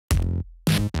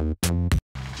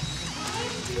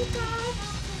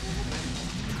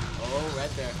Oh, right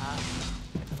there.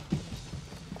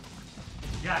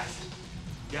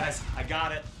 Guys, I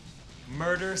got it.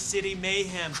 Murder City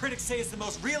Mayhem. Critics say it's the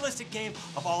most realistic game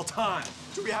of all time.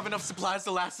 Do we have enough supplies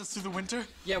to last us through the winter?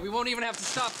 Yeah, we won't even have to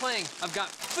stop playing. I've got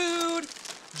food,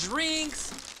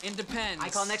 drinks, and Depends. I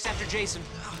call next after Jason.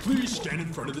 Please stand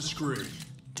in front of the screen.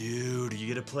 Dude, you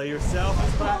get to play yourself?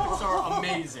 These graphics are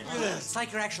amazing. It's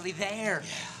like you're actually there.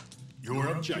 Your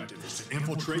objective is to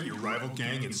infiltrate your rival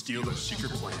gang and steal their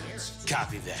secret plans.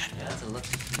 Copy that. Yeah, that's a look.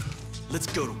 Let's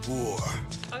go to war.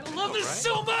 I love this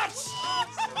so much!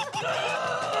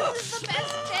 This is the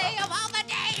best day of all the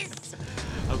days!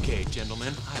 Okay,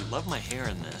 gentlemen, I love my hair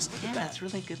in this. Yeah, that's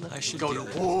really good looking. I should go to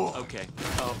war. Okay.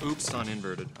 Oh, oops, on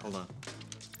inverted. Hold on.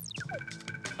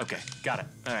 Okay, got it.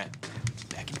 All right.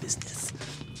 Back in business.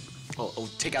 Oh,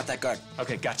 take out that guard.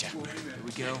 Okay, gotcha. Here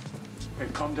we go. Hey,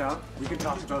 calm down. We can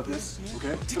talk about this,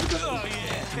 okay? Oh,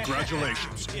 yeah.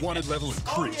 Congratulations. Wanted level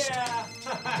increased.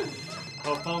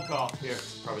 Oh, phone call. Here,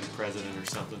 probably the president or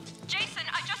something. Jason,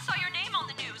 I just saw your name on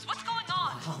the news. What's going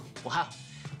on? Oh, wow.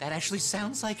 That actually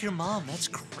sounds like your mom. That's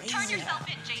crazy. Turn yourself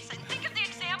in, Jason. Think of the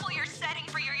example you're setting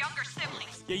for your younger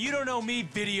siblings. Yeah, you don't know me,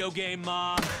 video game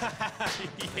mom.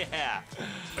 Yeah.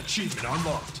 Achievement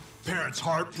unlocked. Parents'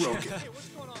 heart broken.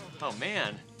 Oh,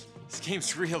 man. This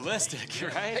game's realistic,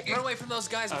 right? Hey, run away from those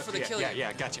guys before they kill you.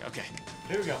 Yeah, gotcha. Okay.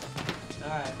 Here we go. All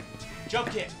right.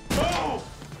 Jump kick. Boom!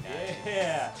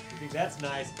 Yeah. You think that's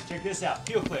nice? Check this out.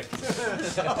 Heel click.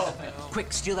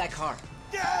 Quick, steal that car.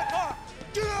 Get out of the car!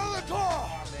 Get out of the car!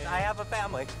 I have a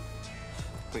family.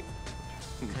 Wait.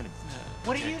 Kind of.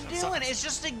 What are you doing? It's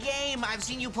just a game. I've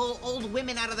seen you pull old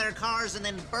women out of their cars and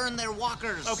then burn their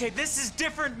walkers. Okay, this is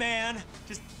different, man.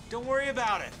 Just don't worry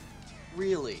about it.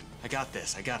 Really? I got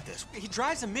this. He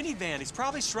drives a minivan. He's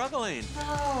probably struggling.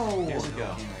 No. Here we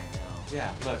go.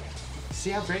 Yeah, look. See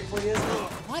how grateful he is?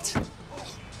 What?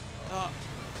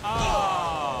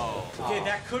 Oh. Okay,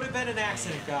 that could have been an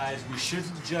accident, guys. We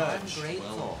shouldn't judge.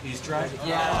 Ungrateful. He's driving.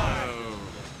 Yeah.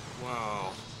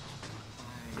 Wow.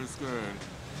 It's good.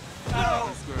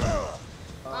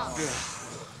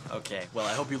 Okay, well,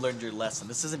 I hope you learned your lesson.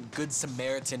 This isn't Good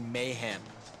Samaritan mayhem.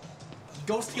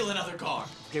 Go steal another car.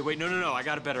 Okay, wait, no. I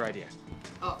got a better idea.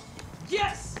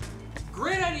 Yes!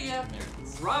 Great idea.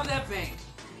 Rob that bank.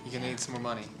 You're gonna need some more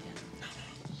money.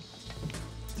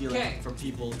 Stealing Okay. from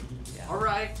people. All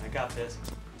right. I got this.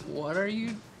 What are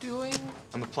you doing?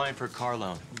 I'm applying for a car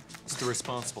loan. It's the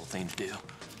responsible thing to do.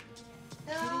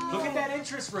 Look at that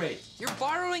interest rate. You're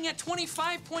borrowing at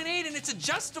 25.8 and it's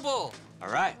adjustable. All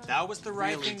right, that was the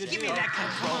right thing to do. Give me that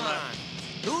controller.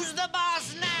 Who's the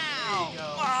boss now?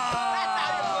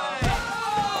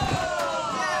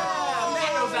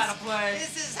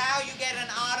 This is how you get an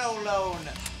auto loan.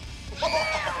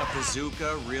 A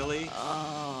bazooka, really?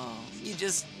 Oh, you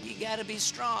gotta be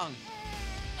strong.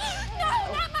 No,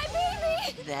 not my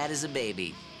baby! That is a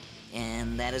baby.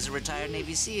 And that is a retired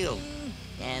Navy SEAL.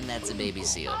 And that's a baby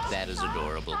seal. That is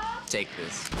adorable. Take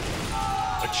this.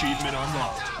 Achievement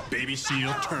unlocked. Baby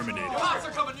seal terminated. Cops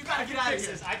are coming. You gotta get out of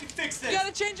here. I can fix You this.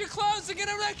 gotta change your clothes. They're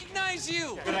gonna recognize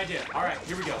you. Good idea. All right,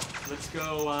 here we go. Let's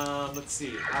go, let's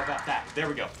see. How about that? There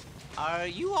we go. Are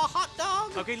you a hot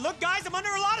dog? Okay, look, guys, I'm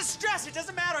under a lot of stress. It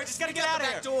doesn't matter. I just gotta get out of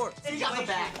here. Door. It's out the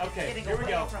back. Okay, here we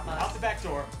go. Out the back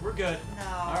door. We're good. No.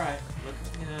 All right. Look.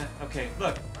 Okay.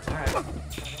 Look. All right.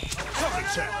 Heart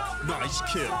attack. Nice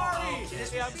kill.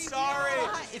 I'm sorry.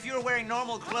 If you were wearing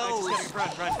normal clothes. Just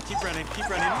gotta run. Keep running.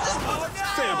 Oh, no.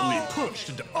 Family pushed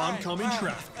into oncoming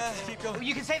traffic. Keep going.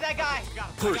 You can save that guy.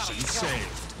 Person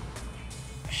saved.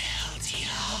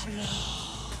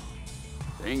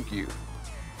 Thank you.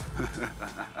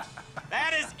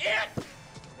 That is it.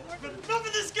 Enough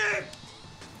of this game.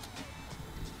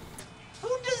 Who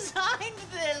designed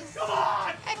this? Come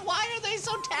on. And why are they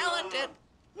so talented?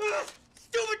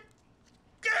 Stupid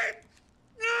game.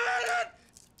 I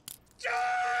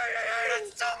hate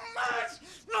it so much.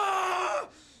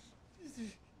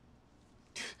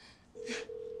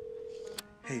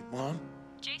 Hey, Mom.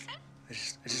 Jason? I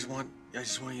just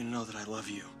want you to know that I love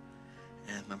you,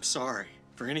 and I'm sorry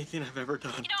for anything I've ever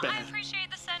done You know, I bad.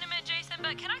 appreciate the sentiment, Jason,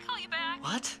 but can I call you back?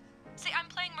 What? See, I'm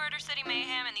playing Murder City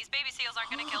Mayhem, and these baby seals aren't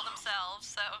gonna kill themselves,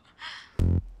 so...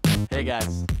 Hey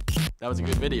guys, that was a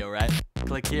good video, right?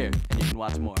 Click here and you can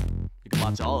watch more. You can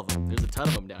watch all of them. There's a ton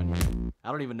of them down here.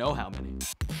 I don't even know how many.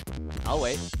 I'll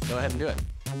wait. Go ahead and do it.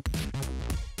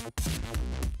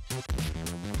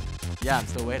 Yeah, I'm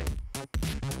still waiting.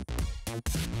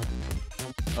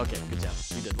 Okay, good job.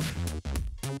 You did one.